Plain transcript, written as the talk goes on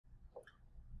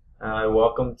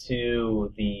Welcome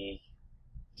to the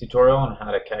tutorial on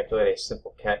how to calculate a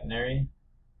simple catenary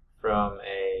for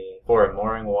a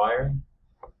mooring wire.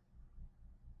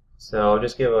 So I'll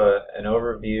just give an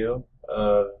overview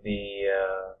of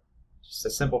just a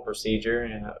simple procedure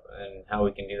and how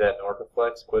we can do that in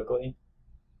Orcaflex quickly.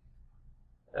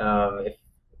 If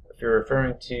you're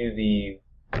referring to the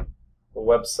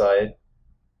website,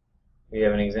 we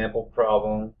have an example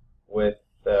problem with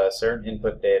certain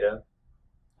input data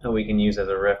that we can use as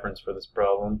a reference for this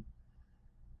problem.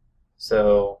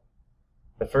 So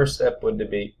the first step would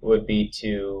be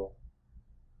to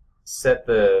set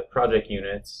the project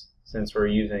units, since we're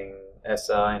using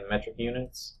SI and metric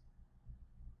units.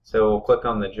 So we'll click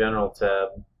on the General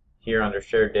tab here under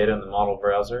Shared Data in the Model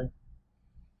Browser,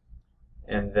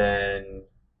 and then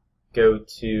go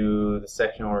to the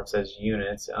section where it says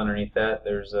Units. Underneath that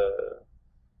there's a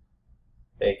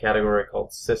category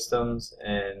called Systems,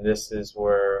 and this is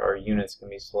where our units can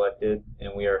be selected,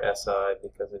 and we are SI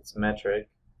because it's metric.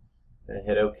 And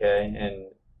hit OK, and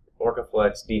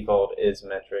Orcaflex default is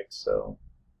metric,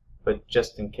 but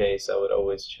just in case I would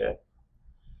always check.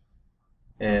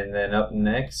 And then up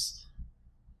next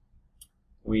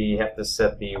we have to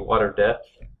set the water depth,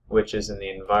 which is in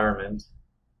the environment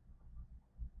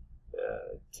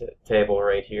table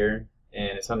right here,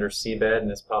 and it's under seabed,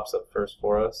 and this pops up first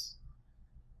for us.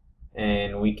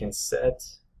 And we can set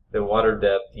the water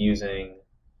depth using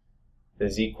the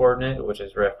z-coordinate, which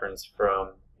is referenced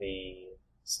from the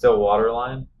still water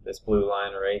line, this blue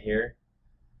line right here,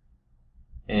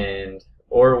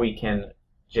 or we can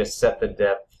just set the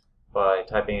depth by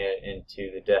typing it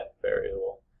into the depth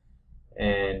variable.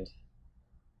 And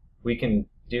we can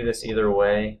do this either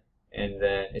way, and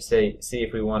then see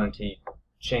if we wanted to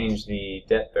change the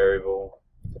depth variable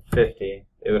to 50,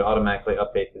 it would automatically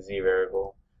update the z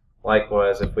variable.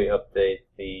 Likewise, if we update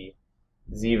the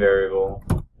z variable,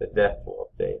 the depth will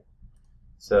update.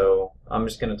 So I'm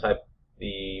just going to type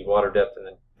the water depth in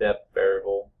the depth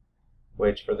variable,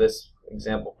 which for this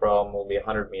example problem will be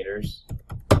 100 meters,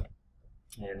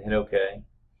 and hit OK.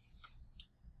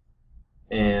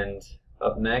 And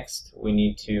up next we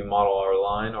need to model our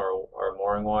line, or our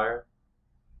mooring wire,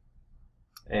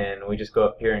 and we just go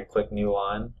up here and click New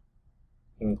Line.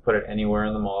 You can put it anywhere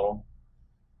in the model.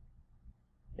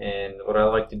 And what I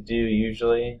like to do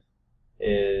usually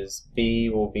is B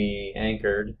will be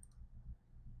anchored,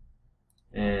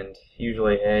 and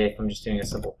usually A, if I'm just doing a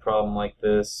simple problem like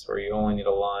this where you only need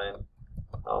a line,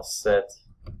 I'll set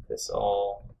this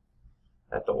all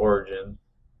at the origin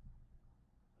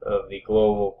of the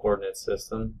global coordinate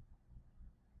system.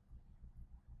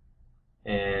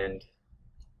 And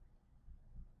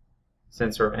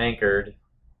since we're anchored,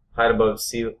 height above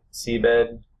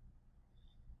seabed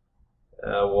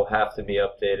will have to be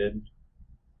updated.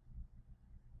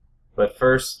 But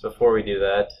first, before we do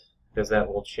that, because that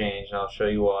will change and I'll show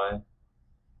you why,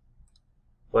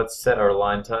 let's set our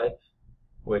line type,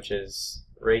 which is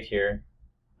right here.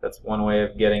 That's one way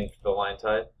of getting to the line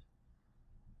type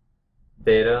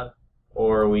data,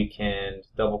 or we can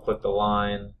double click the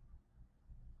line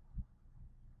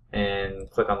and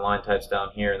click on line types down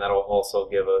here, and that will also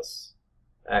give us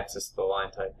access to the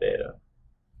line type data.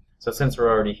 So since we're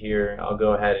already here, I'll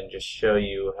go ahead and just show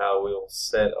you how we will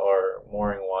set our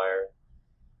mooring wire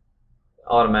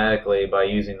automatically by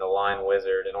using the line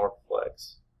wizard in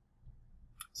Orcaflex.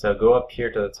 So go up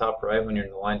here to the top right when you're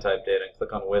in the line type data and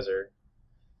click on wizard,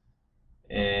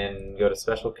 and go to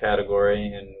special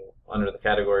category, and under the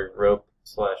category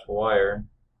rope/wire,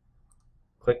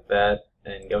 click that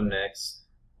and go next.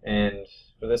 And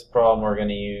for this problem we're going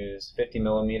to use 50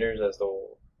 millimeters as the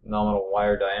nominal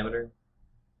wire diameter,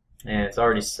 and it's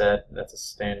already set. That's a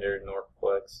standard in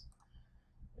Orcaflex.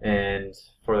 And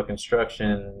for the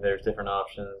construction, there's different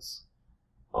options,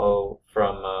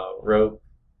 from rope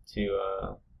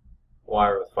to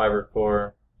wire with fiber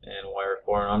core and wire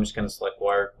core. And I'm just going to select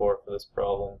wire core for this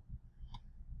problem.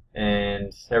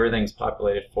 And everything's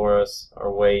populated for us: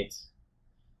 our weight,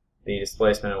 the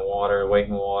displacement in water, weight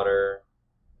in water,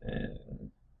 and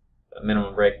a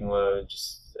minimum braking load,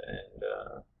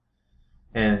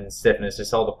 and stiffness,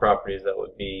 just all the properties that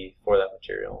would be for that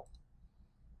material.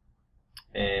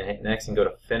 And hit next and go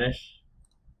to finish,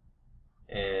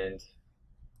 and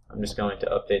I'm just going to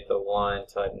update the line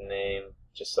type name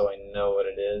just so I know what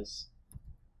it is.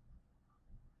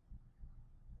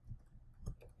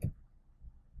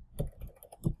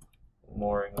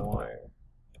 Mooring wire.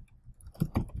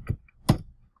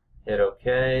 Hit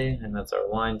OK, and that's our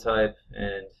line type,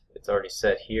 and it's already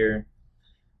set here.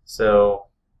 So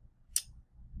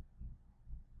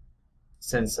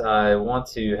since I want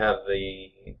to have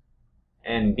the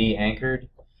end be anchored,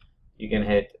 you can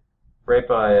hit right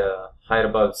by height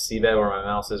above seabed where my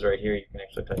mouse is right here. You can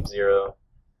actually type 0,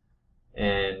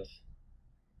 and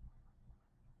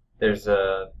there's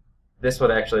this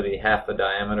would actually be half the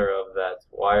diameter of that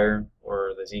wire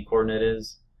where the z-coordinate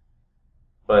is,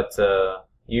 but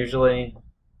usually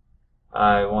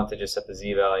I want to just set the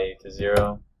z value to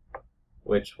 0,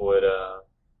 which would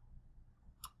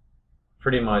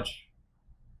pretty much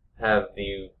have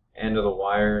the end of the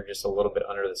wire just a little bit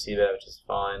under the seabed, which is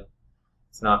fine.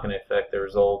 It's not going to affect the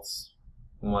results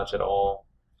much at all.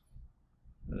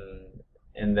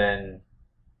 And then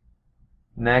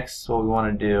next, what we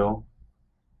want to do,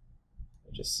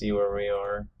 just see where we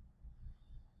are.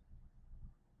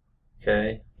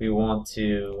 Okay, we want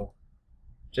to,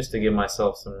 just to give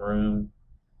myself some room,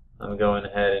 I'm going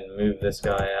ahead and move this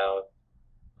guy out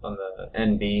on the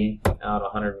NB out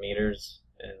 100 meters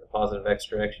in the positive x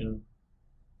direction.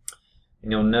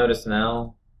 And you'll notice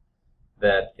now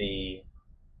that the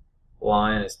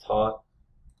line is taut,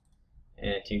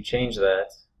 and to change that,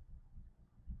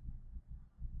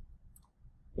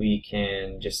 we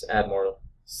can just add more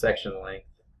section length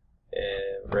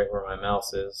right where my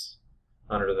mouse is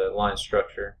under the line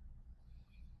structure.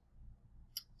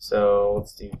 So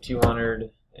let's do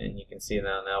 200, and you can see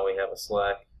now we have a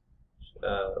slack,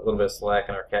 a little bit of slack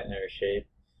in our catenary shape.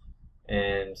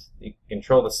 And you can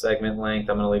control the segment length.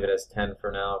 I'm going to leave it as 10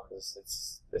 for now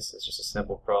because this is just a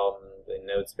simple problem. The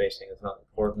node spacing is not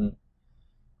important.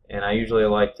 And I usually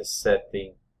like to set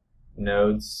the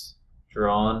nodes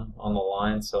drawn on the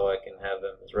line so I can have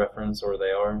them as reference where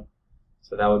they are.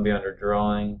 So that would be under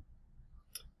drawing.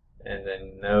 And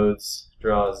then nodes,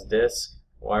 draw as disk,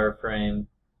 wireframe.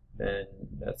 Then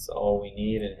that's all we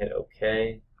need, and hit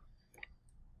OK.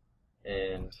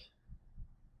 And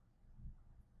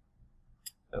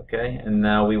okay, and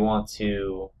now we want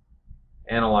to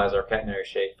analyze our catenary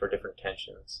shape for different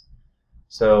tensions.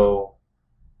 So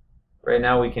right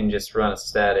now we can just run a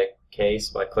static case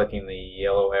by clicking the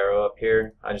yellow arrow up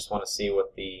here. I just want to see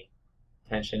what the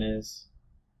tension is.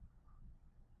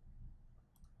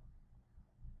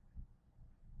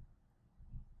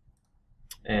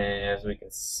 And as we can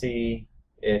see,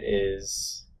 it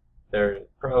is,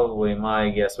 probably my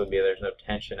guess would be there's no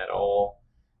tension at all.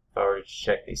 If I were to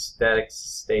check the static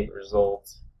state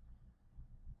result,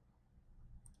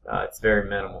 it's very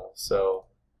minimal. So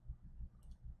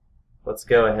let's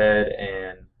go ahead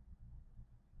and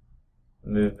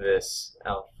move this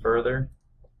out further.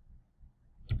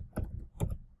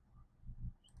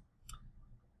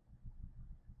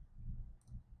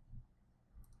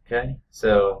 Okay,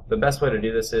 so the best way to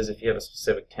do this is if you have a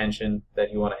specific tension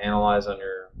that you want to analyze on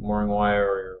your mooring wire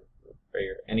or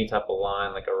your any type of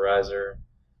line like a riser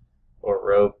or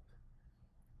rope,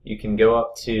 you can go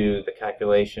up to the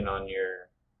calculation on your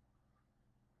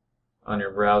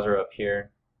browser up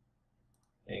here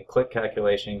and click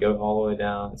calculation, go all the way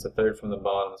down. It's a third from the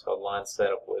bottom. It's called Line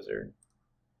Setup Wizard.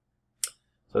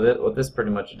 So what this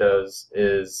pretty much does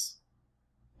is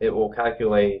it will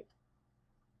calculate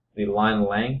the line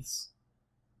lengths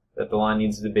that the line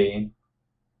needs to be,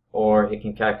 or it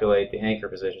can calculate the anchor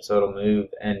position, so it'll move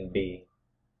NB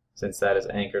since that is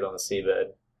anchored on the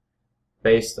seabed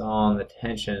based on the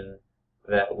tension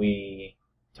that we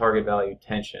target value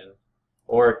tension,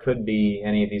 or it could be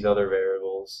any of these other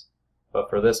variables, but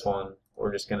for this one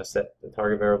we're just going to set the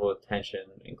target variable of tension,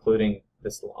 including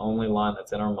this only line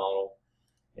that's in our model,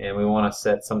 and we want to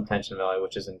set some tension value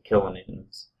which is in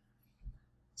kilonewtons.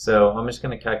 So I'm just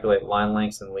going to calculate line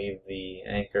lengths and leave the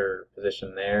anchor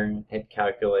position there, hit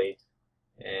calculate,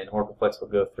 and Orcaflex will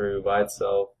go through by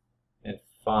itself and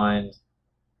find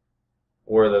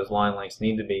where those line lengths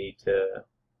need to be to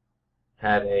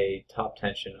have a top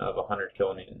tension of 100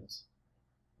 kilonewtons.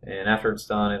 And after it's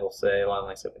done, it will say line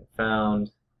lengths have been found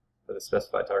for the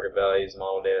specified target values,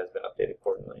 model data has been updated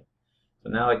accordingly. So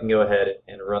now I can go ahead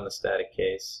and run the static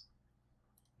case,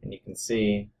 and you can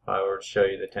see if I were to show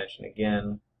you the tension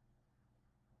again,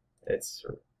 it's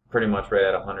pretty much right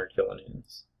at 100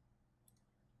 kilonewtons.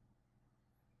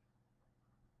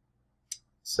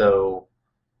 So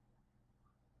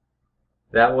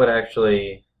that would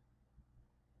actually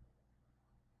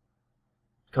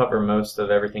cover most of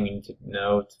everything you need to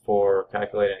know for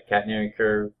calculating a catenary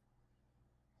curve.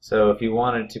 So if you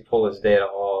wanted to pull this data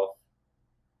off,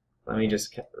 let me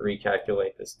just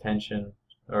recalculate this tension,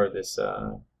 or this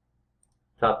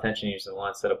top tension using the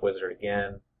Line Setup Wizard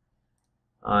again.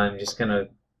 I'm just going to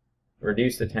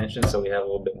reduce the tension so we have a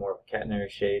little bit more of a catenary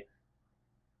shape.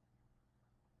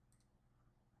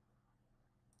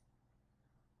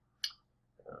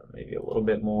 Maybe a little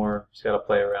bit more. Just got to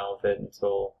play around with it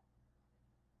until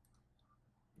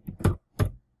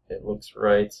it looks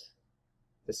right.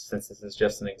 since this is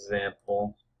just an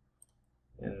example,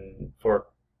 and for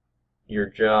your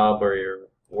job or your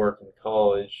work in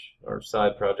college or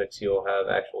side projects, you'll have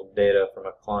actual data from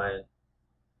a client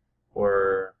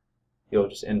where you'll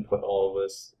just input all of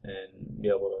this and be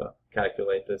able to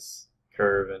calculate this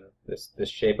curve and this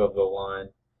shape of the line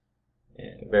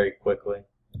very quickly.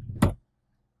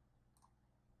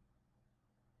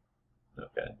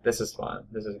 Okay, this is fine.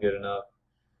 This is good enough.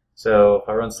 So if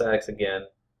I run statics again,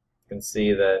 you can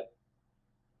see that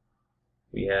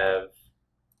we have,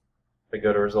 if I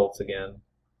go to results again,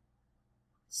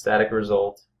 static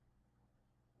result,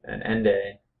 and end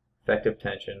A, effective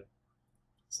tension,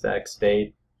 static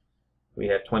state, we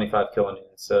have 25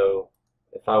 kilonewtons. So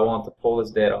if I want to pull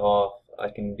this data off, I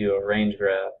can do a range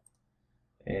graph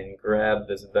and grab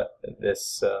the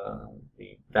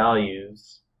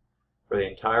values for the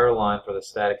entire line for the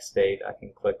static state. I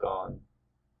can click on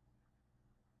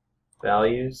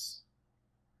values,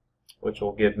 which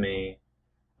will give me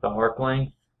the arc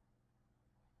length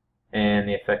and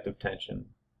the effective tension.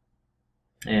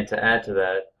 And to add to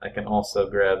that, I can also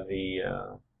grab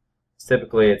the,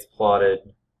 typically it's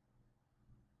plotted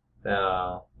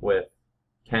with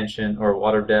tension or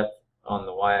water depth on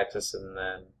the y-axis and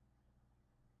then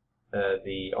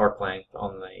the arc length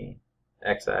on the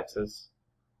x-axis.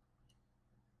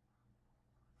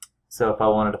 So if I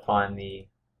wanted to find the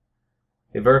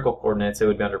vertical coordinates, it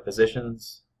would be under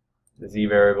positions, the z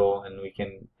variable, and we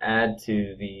can add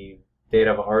to the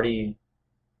data I've already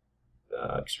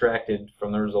extracted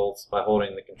from the results by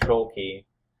holding the control key,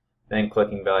 then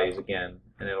clicking values again,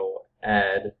 and it'll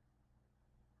add,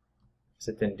 because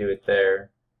it didn't do it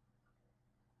there.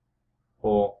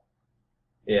 Well,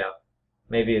 yeah,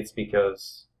 maybe it's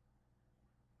because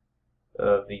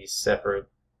of these separate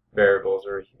variables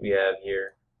we have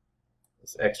here.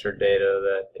 This extra data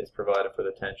that is provided for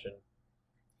the tension.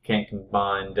 Can't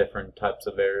combine different types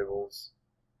of variables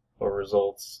or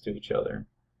results to each other.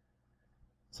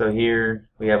 So here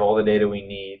we have all the data we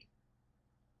need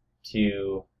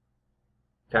to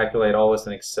calculate all this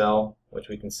in Excel, which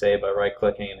we can save by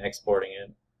right-clicking and exporting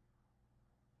it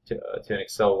to an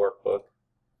Excel workbook.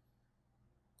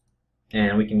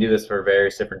 And we can do this for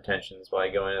various different tensions by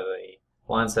going to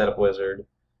the line setup wizard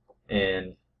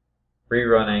and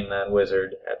rerunning that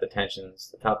wizard at the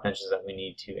top tensions that we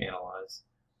need to analyze.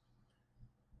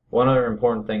 One other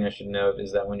important thing I should note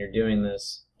is that when you're doing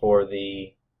this for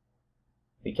the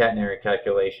catenary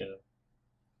calculation,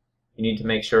 you need to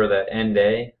make sure that end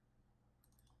A,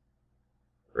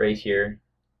 right here,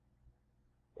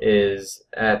 is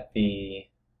at the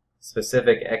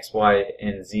specific x, y,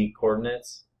 and z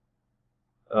coordinates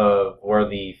of where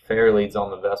the fair leads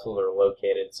on the vessels are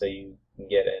located, so you can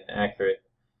get an accurate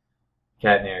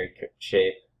catenary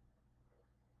shape.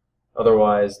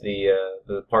 Otherwise, the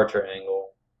departure angle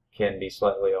can be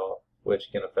slightly off, which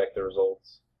can affect the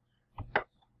results.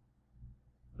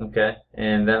 Okay,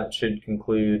 and that should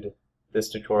conclude this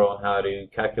tutorial on how to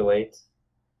calculate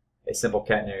a simple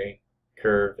catenary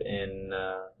curve in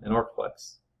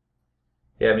Orcaflex.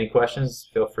 If you have any questions,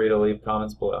 feel free to leave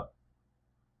comments below.